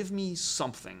to give me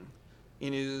something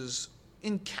in as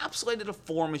encapsulated a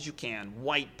form as you can,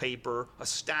 white paper, a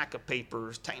stack of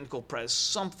papers, technical press,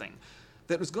 something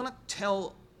that is going to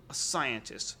tell a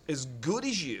scientist as good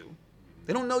as you,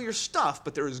 they don't know your stuff,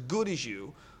 but they're as good as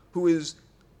you, who is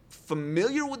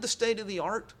familiar with the state of the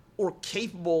art or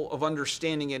capable of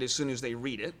understanding it as soon as they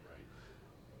read it.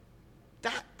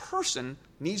 That person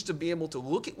needs to be able to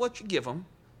look at what you give them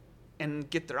and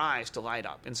get their eyes to light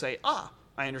up and say, I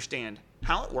understand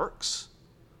how it works.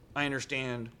 I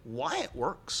understand why it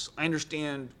works. I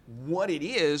understand what it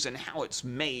is and how it's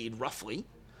made roughly.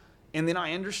 And then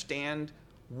I understand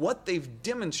what they've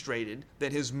demonstrated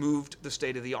that has moved the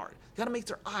state of the art. You got to make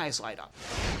their eyes light up.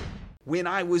 When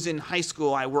I was in high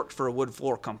school, I worked for a wood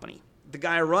floor company. The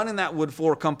guy running that wood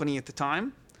floor company at the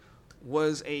time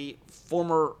was a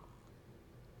former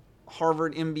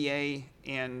Harvard MBA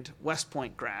and West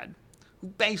Point grad who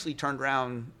basically turned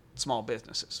around small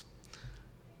businesses.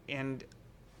 And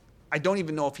I don't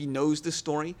even know if he knows this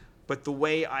story, but the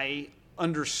way I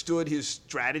understood his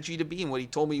strategy to be and what he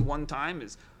told me one time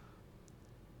is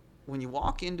when you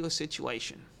walk into a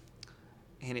situation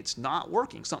and it's not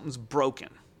working, something's broken,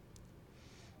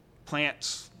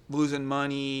 plant's losing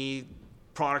money,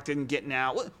 product isn't getting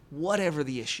out, whatever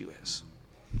the issue is.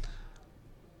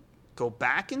 Go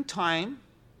back in time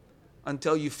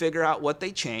until you figure out what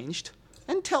they changed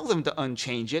and tell them to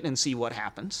unchange it and see what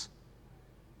happens.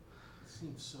 It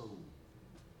seems so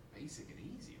basic and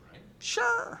easy, right?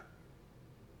 Sure.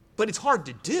 But it's hard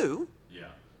to do. Yeah.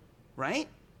 Right?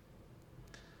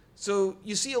 So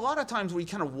you see a lot of times where you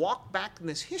kind of walk back in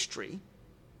this history.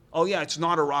 Oh, yeah, it's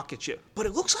not a rocket ship, but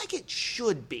it looks like it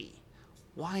should be.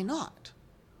 Why not?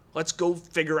 Let's go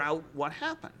figure out what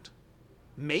happened.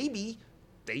 Maybe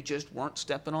they just weren't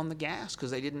stepping on the gas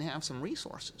because they didn't have some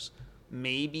resources.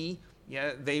 Maybe,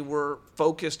 yeah, they were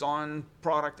focused on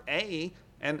product A.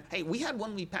 And, hey, we had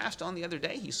one we passed on the other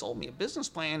day. He sold me a business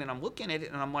plan, and I'm looking at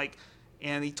it, and I'm like,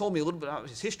 and he told me a little bit about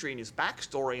his history and his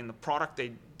backstory and the product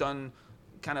they'd done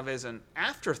kind of as an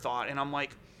afterthought. And I'm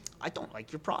like, I don't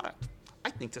like your product.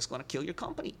 I think this is going to kill your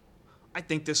company. I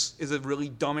think this is a really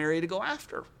dumb area to go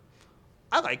after.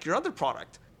 I like your other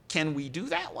product. Can we do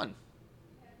that one?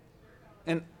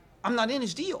 And I'm not in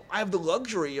his deal. I have the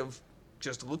luxury of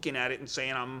just looking at it and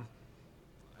saying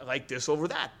I like this over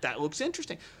that. That looks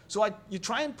interesting. So you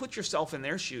try and put yourself in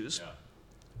their shoes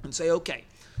and say, okay,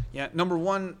 yeah, number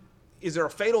one, is there a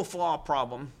fatal flaw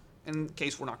problem in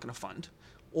case we're not going to fund?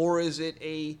 Or is it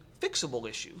a fixable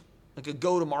issue, like a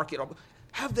go-to-market?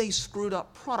 Have they screwed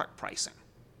up product pricing?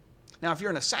 Now, if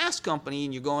you're in a SaaS company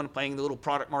and you're going and playing the little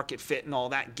product market fit and all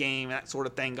that game, that sort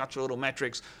of thing, got your little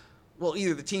metrics, well,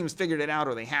 either the team's figured it out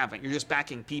or they haven't. You're just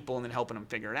backing people and then helping them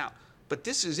figure it out. But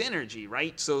this is energy,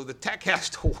 right? So the tech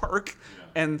has to work,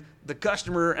 and the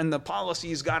customer and the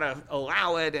policy's got to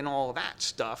allow it and all that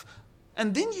stuff.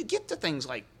 And then you get to things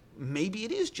like, maybe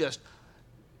it is just,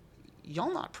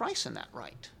 y'all not pricing that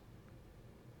right.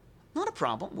 Not a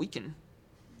problem. We can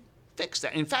fix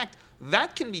that. In fact,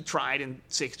 that can be tried in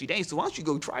 60 days. So why don't you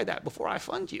go try that before I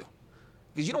fund you?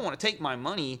 Because you don't want to take my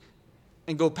money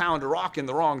and go pound a rock in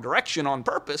the wrong direction on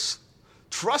purpose.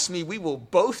 Trust me, we will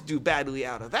both do badly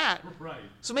out of that. Right.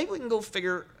 So maybe we can let's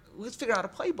figure out a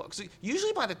playbook. So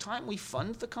usually by the time we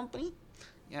fund the company,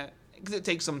 because it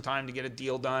takes some time to get a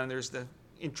deal done, there's the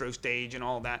intro stage and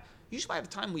all that. Usually by the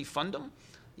time we fund them,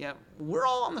 we're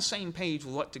all on the same page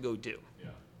with what to go do. Yeah.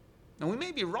 Now, we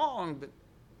may be wrong, but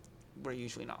we're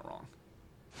usually not wrong.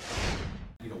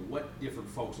 What different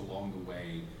folks along the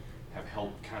way have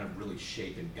helped kind of really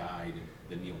shape and guide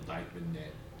the Neal Dikeman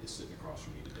that is sitting across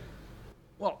from you today?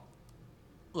 Well,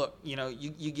 look,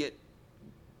 you get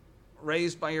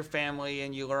raised by your family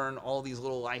and you learn all these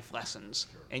little life lessons,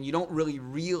 and you don't really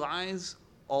realize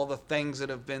all the things that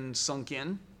have been sunk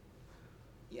in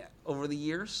over the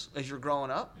years as you're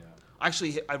growing up. Yeah.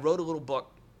 Actually, I wrote a little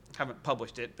book, haven't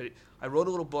published it, but I wrote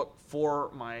a little book for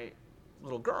my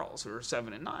little girls who are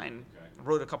 7 and 9. Okay. I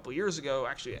wrote it a couple of years ago.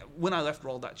 Actually, when I left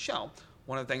Roll.Shell,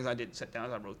 one of the things I did sit down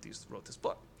is I wrote this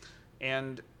book.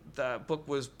 And the book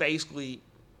was basically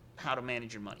how to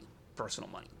manage your money, personal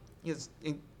money.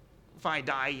 If I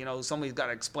die, somebody's got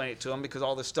to explain it to them because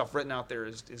all this stuff written out there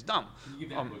is dumb. Can you give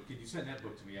that book? Can you send that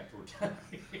book to me after we're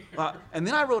done? And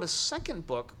then I wrote a second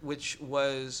book, which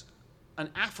was an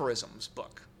aphorisms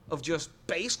book of just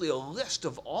basically a list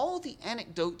of all the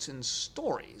anecdotes and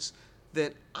stories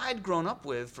that I'd grown up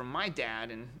with from my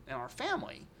dad and our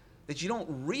family that you don't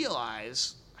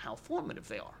realize how formative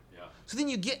they are. Yeah. So then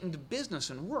you get into business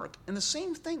and work, and the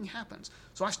same thing happens.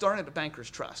 So I started a banker's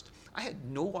trust. I had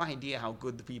no idea how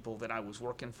good the people that I was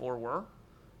working for were.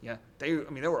 Yeah, there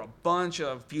were a bunch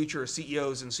of future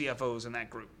CEOs and CFOs in that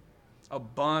group. A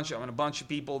bunch of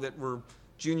people that were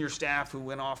junior staff who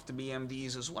went off to be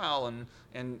MDs as well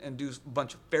and do a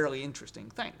bunch of fairly interesting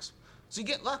things. So you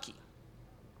get lucky,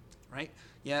 right?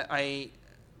 Yeah,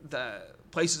 the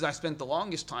places I spent the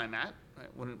longest time at,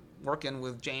 when working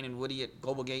with Jane and Woody at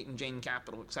Global Gate and Jane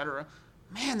Capital, et cetera,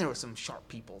 man, there were some sharp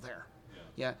people there.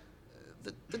 Yeah.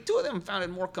 The two of them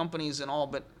founded more companies than all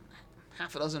but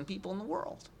half a dozen people in the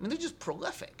world. I mean, they're just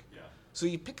prolific. Yeah. So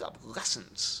you pick up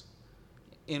lessons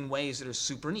in ways that are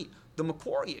super neat. The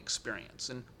Macquarie experience,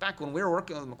 and back when we were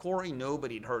working with Macquarie,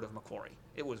 nobody had heard of Macquarie.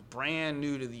 It was brand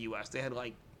new to the U.S. They had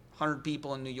like 100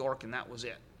 people in New York, and that was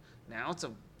it. Now it's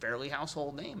a fairly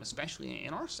household name, especially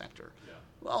in our sector. Yeah.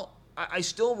 Well, I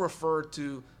still refer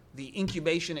to the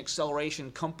incubation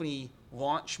acceleration company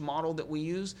launch model that we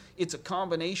use. It's a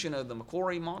combination of the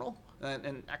Macquarie model,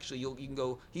 and actually you can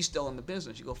go, he's still in the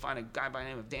business. You go find a guy by the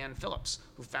name of Dan Phillips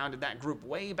who founded that group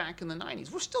way back in the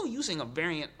 90s. We're still using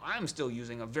I'm still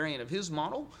using a variant of his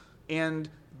model and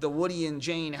the Woody and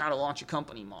Jane how to launch a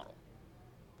company model.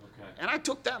 Okay. And I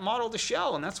took that model to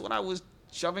Shell, and that's what I was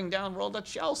shoving down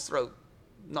Roll.Shell's throat.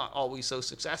 Not always so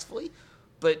successfully,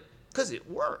 but because it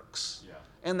works. Yeah.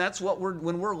 And that's what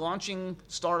when we're launching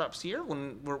startups here,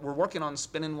 when we're working on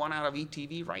spinning one out of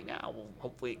ETV right now. Well,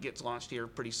 hopefully it gets launched here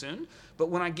pretty soon. But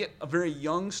when I get a very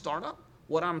young startup,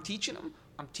 what I'm teaching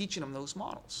them those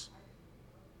models.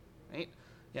 Right?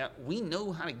 Yeah, we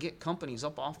know how to get companies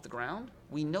up off the ground.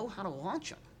 We know how to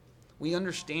launch them. We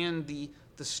understand the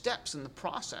steps in the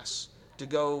process to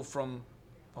go from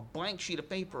a blank sheet of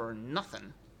paper or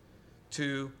nothing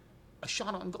to a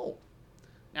shot on goal.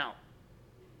 Now,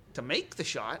 to make the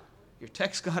shot, your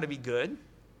tech's got to be good.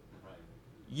 Right.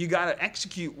 You got to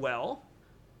execute well.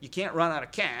 You can't run out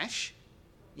of cash,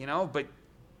 but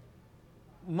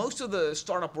most of the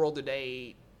startup world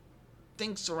today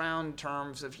thinks around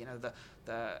terms of,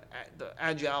 the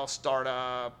agile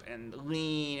startup and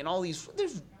lean and all these.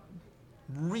 There's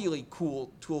really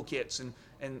cool toolkits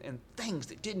and things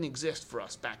that didn't exist for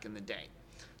us back in the day.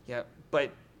 Yeah,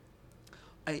 but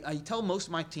I tell most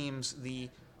of my teams the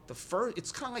first,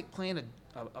 it's kind of like playing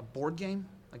a board game,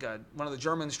 like one of the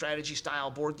German strategy style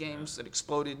board games that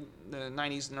exploded in the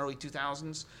 90s and early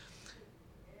 2000s.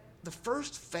 The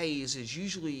first phase is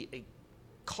usually a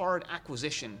card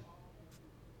acquisition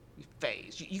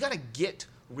phase. You got to get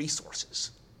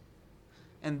resources.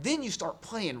 And then you start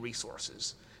playing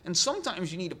resources. And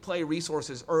sometimes you need to play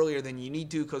resources earlier than you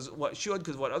need to because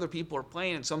what other people are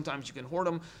playing, and sometimes you can hoard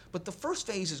them. But the first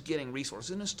phase is getting resources.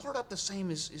 In a startup, the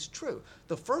same is true.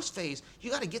 The first phase,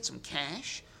 you got to get some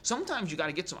cash. Sometimes you got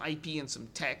to get some IP and some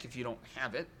tech if you don't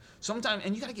have it.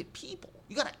 And you got to get people.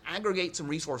 You got to aggregate some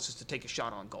resources to take a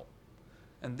shot on goal.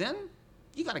 And then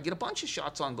you got to get a bunch of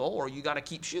shots on goal, or you got to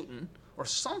keep shooting or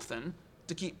something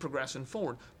to keep progressing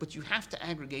forward. But you have to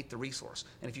aggregate the resource.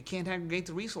 And if you can't aggregate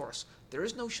the resource, there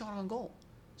is no shot on goal.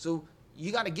 So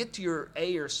you got to get to your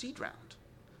A or seed round.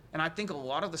 And I think a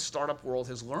lot of the startup world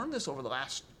has learned this over the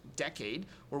last decade,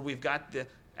 where we've got the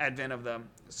advent of the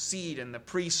seed and the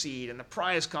pre-seed and the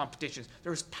prize competitions.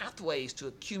 There's pathways to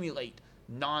accumulate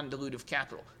non-dilutive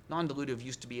capital. Non-dilutive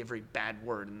used to be a very bad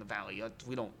word in the Valley.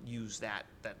 We don't use that.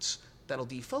 That'll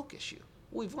defocus you.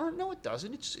 We've learned, no, it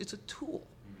doesn't. It's a tool.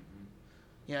 Mm-hmm.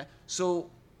 Yeah. So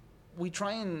we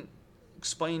try and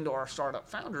explain to our startup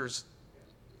founders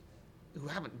who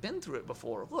haven't been through it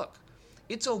before, look,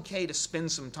 it's okay to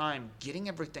spend some time getting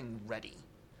everything ready,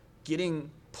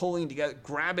 pulling together,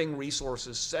 grabbing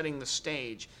resources, setting the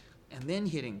stage, and then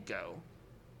hitting go.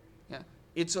 Yeah.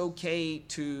 It's okay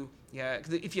to,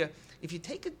 if you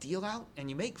take a deal out and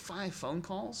you make 5 phone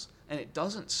calls and it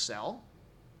doesn't sell,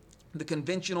 the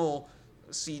conventional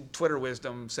seed Twitter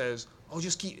wisdom says,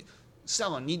 just keep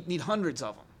selling, need hundreds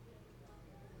of them.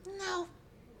 No.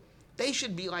 They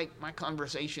should be like my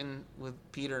conversation with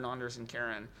Peter and Anders and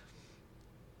Karen.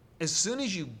 As soon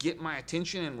as you get my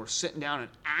attention and we're sitting down and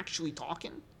actually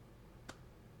talking,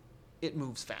 it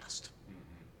moves fast.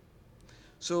 Mm-hmm.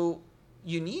 So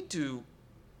you need to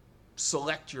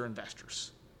select your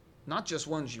investors. Not just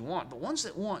ones you want, but ones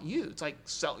that want you. It's like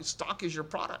stock is your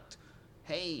product.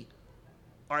 Hey,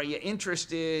 are you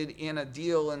interested in a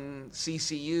deal in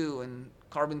CCU and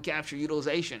carbon capture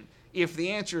utilization? If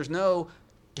the answer is no,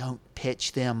 don't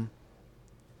pitch them.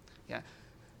 Yeah.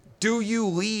 Do you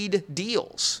lead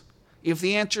deals? If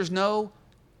the answer is no,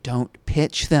 don't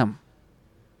pitch them.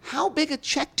 How big a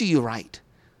check do you write?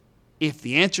 If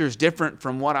the answer is different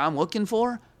from what I'm looking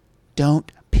for,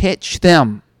 don't pitch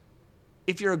them.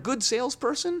 If you're a good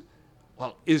salesperson,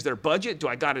 well, is there budget? Do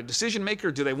I got a decision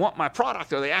maker? Do they want my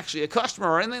product? Are they actually a customer?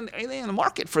 Are they in the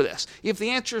market for this? If the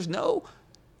answer is no,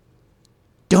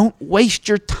 don't waste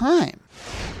your time.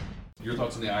 Your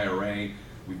thoughts on the IRA?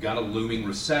 We've got a looming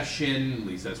recession, at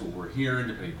least that's what we're hearing,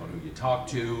 depending upon who you talk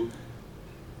to.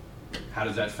 How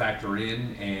does that factor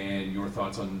in? And your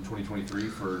thoughts on 2023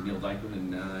 for Neal Dikeman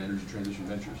and Energy Transition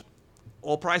Ventures?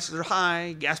 Oil prices are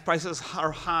high, gas prices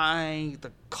are high,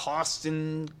 the costs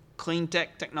in clean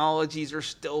tech technologies are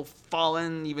still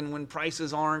falling, even when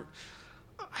prices aren't.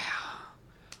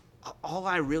 All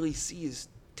I really see is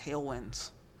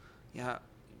tailwinds.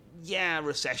 Yeah,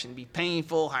 recession be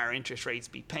painful, higher interest rates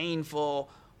be painful.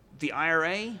 The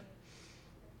IRA,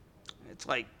 it's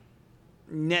like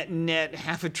net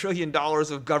 $500 billion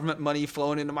of government money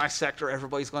flowing into my sector.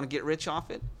 Everybody's going to get rich off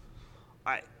it.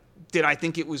 Did I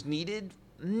think it was needed?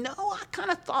 No, I kind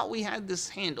of thought we had this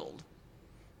handled.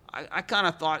 I kind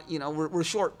of thought, we're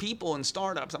short people in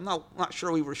startups. I'm not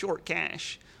sure we were short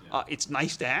cash. Yeah. It's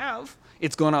nice to have.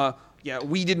 It's going to,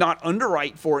 we did not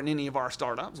underwrite for it in any of our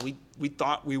startups. We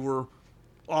thought we were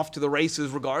off to the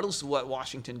races regardless of what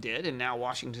Washington did, and now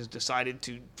Washington's decided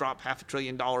to drop $500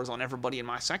 billion on everybody in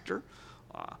my sector.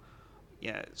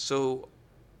 So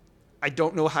I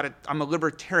don't know how to, I'm a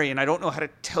libertarian. I don't know how to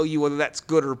tell you whether that's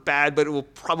good or bad, but it will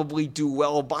probably do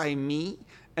well by me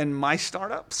and my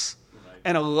startups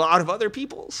and a lot of other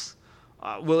people's.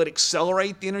 Will it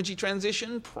accelerate the energy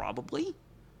transition? Probably.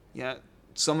 Yeah,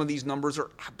 some of these numbers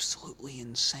are absolutely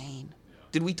insane. Yeah.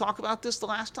 Did we talk about this the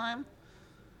last time?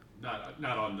 Not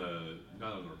on the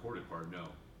recorded part, no.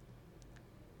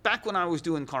 Back when I was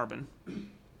doing carbon,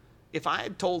 if I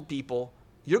had told people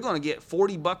you're going to get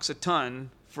 $40 a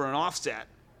ton for an offset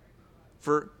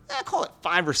for, call it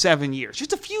 5 or 7 years,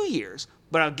 just a few years,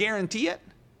 but I'll guarantee it,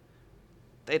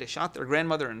 they'd have shot their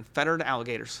grandmother and fed her to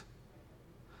alligators.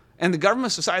 And the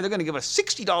government decided they're going to give us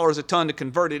 $60 a ton to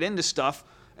convert it into stuff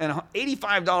and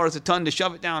 $85 a ton to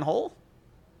shove it down whole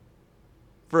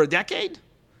for a decade.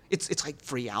 It's like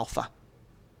free alpha.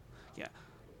 Yeah.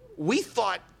 We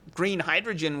thought green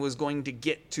hydrogen was going to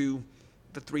get to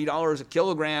the $3 a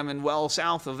kilogram and well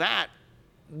south of that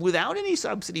without any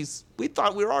subsidies. We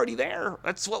thought we were already there.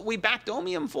 That's what we backed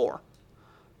Ohmium for.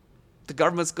 The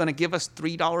government's going to give us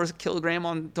 $3 a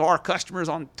kilogram to our customers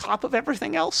on top of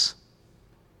everything else.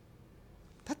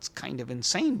 That's kind of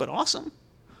insane, but awesome.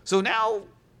 So now,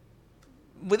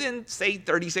 within, say,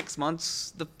 36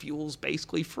 months, the fuel's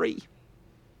basically free.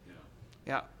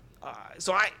 Yeah.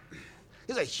 So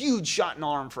it's a huge shot in the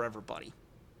arm for everybody.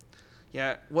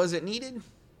 Yeah. Was it needed?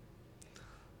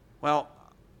 Well,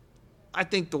 I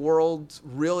think the world's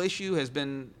real issue has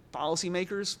been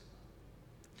policymakers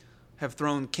have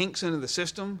thrown kinks into the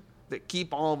system that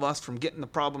keep all of us from getting the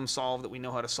problem solved that we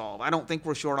know how to solve. I don't think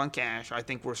we're short on cash. I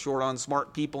think we're short on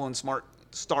smart people and smart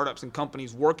startups and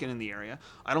companies working in the area.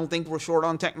 I don't think we're short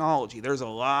on technology. There's a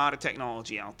lot of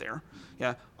technology out there.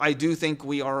 Yeah, I do think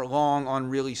we are long on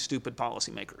really stupid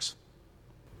policymakers.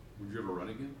 Would you ever run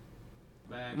again?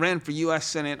 Ran for U.S.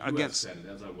 Senate against Senate,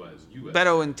 as I was.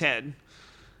 Beto and Ted.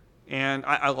 And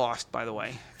I lost, by the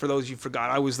way. For those you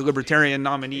forgot, I was the Libertarian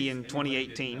nominee in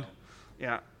 2018.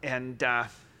 Yeah, and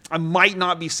I might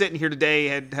not be sitting here today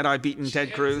had I beaten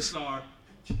Ted Cruz.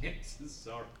 Chances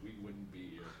are we wouldn't be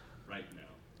here right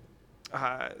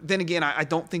now. Then again, I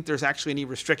don't think there's actually any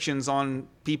restrictions on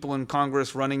people in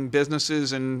Congress running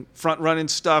businesses and front-running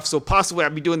stuff, so possibly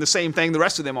I'd be doing the same thing the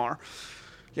rest of them are.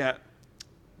 Yeah,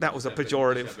 that was a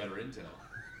pejorative. Better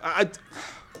intel.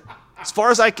 As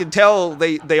far as I can tell,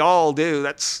 they all do.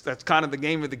 That's kind of the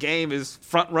game of the game is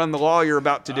front-run the law you're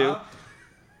about to do.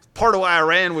 Part of why I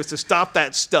ran was to stop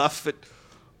that stuff.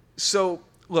 So,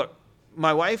 look,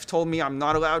 my wife told me I'm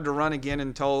not allowed to run again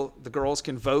until the girls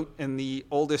can vote, and the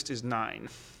oldest is 9.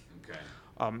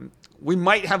 Okay. We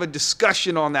might have a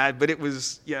discussion on that, but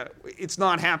it's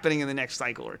not happening in the next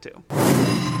cycle or two.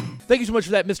 Thank you so much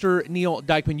for that, Mr. Neal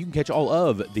Dikeman. You can catch all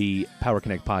of the Power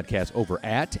Connect podcast over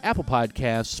at Apple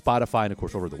Podcasts, Spotify, and, of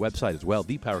course, over the website as well,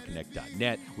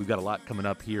 thepowerconnect.net. We've got a lot coming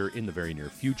up here in the very near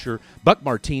future. Buck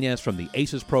Martinez from the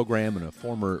ACES program and a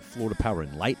former Florida Power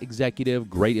and Light executive.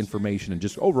 Great information and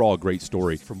just overall a great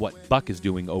story from what Buck is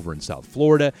doing over in South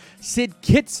Florida. Sid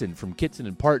Kitson from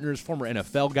Kitson & Partners, former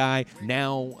NFL guy,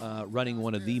 now running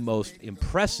one of the most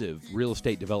impressive real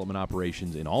estate development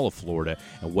operations in all of Florida,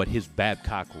 and what his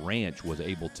Babcock Ranch was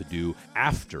able to do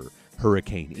after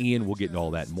Hurricane Ian. We'll get into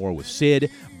all that and more with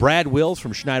Sid. Brad Wills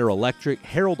from Schneider Electric,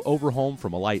 Harold Overholm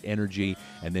from Alight Energy,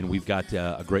 and then we've got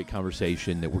a great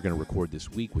conversation that we're going to record this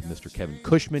week with Mr. Kevin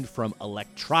Cushman from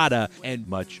Electrata, and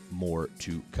much more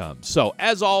to come. So,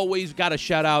 as always, got a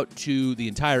shout out to the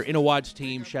entire InnoWatch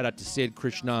team. Shout out to Sid,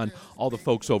 Krishnan, all the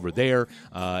folks over there,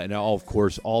 and of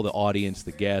course, all the audience,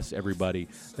 the guests, everybody.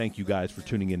 Thank you guys for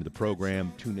tuning into the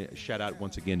program. Shout out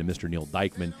once again to Mr. Neal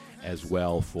Dikeman as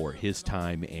well for his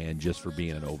time and just for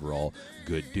being an overall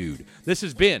good dude. This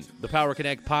has been the Power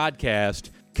Connect podcast,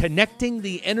 connecting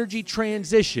the energy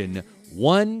transition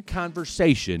one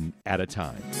conversation at a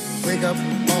time. Wake up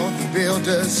all the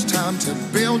builders, time to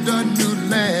build a new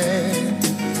land.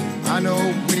 I know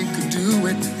we could do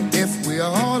it if we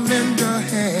all lend a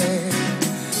hand.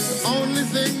 The only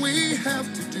thing we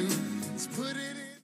have to